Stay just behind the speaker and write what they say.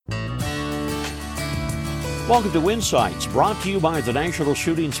Welcome to Insights, brought to you by the National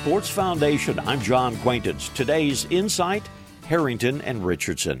Shooting Sports Foundation. I'm John Quaintance. Today's Insight, Harrington and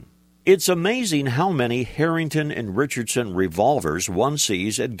Richardson. It's amazing how many Harrington and Richardson revolvers one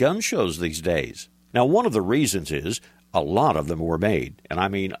sees at gun shows these days. Now, one of the reasons is a lot of them were made, and I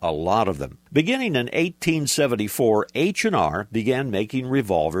mean a lot of them. Beginning in 1874, H&R began making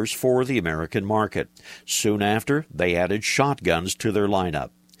revolvers for the American market. Soon after, they added shotguns to their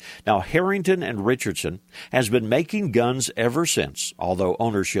lineup. Now, Harrington and Richardson has been making guns ever since, although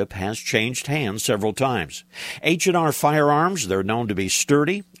ownership has changed hands several times. H&R firearms, they're known to be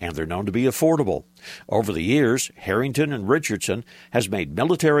sturdy, and they're known to be affordable. Over the years, Harrington and Richardson has made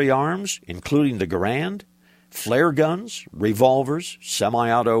military arms, including the Garand, flare guns, revolvers,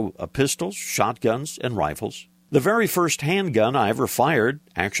 semi-auto pistols, shotguns, and rifles. The very first handgun I ever fired,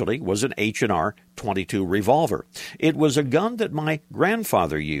 actually, was an H&R .22 revolver. It was a gun that my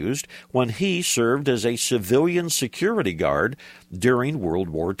grandfather used when he served as a civilian security guard during World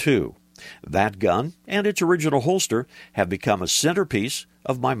War II. That gun and its original holster have become a centerpiece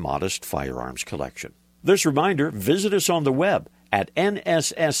of my modest firearms collection. This reminder, visit us on the web at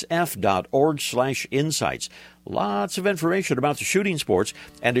nssf.org/insights. Lots of information about the shooting sports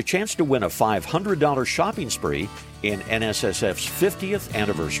and a chance to win a $500 shopping spree in NSSF's 50th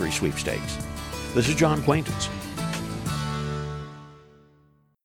anniversary sweepstakes. This is John Quaintance.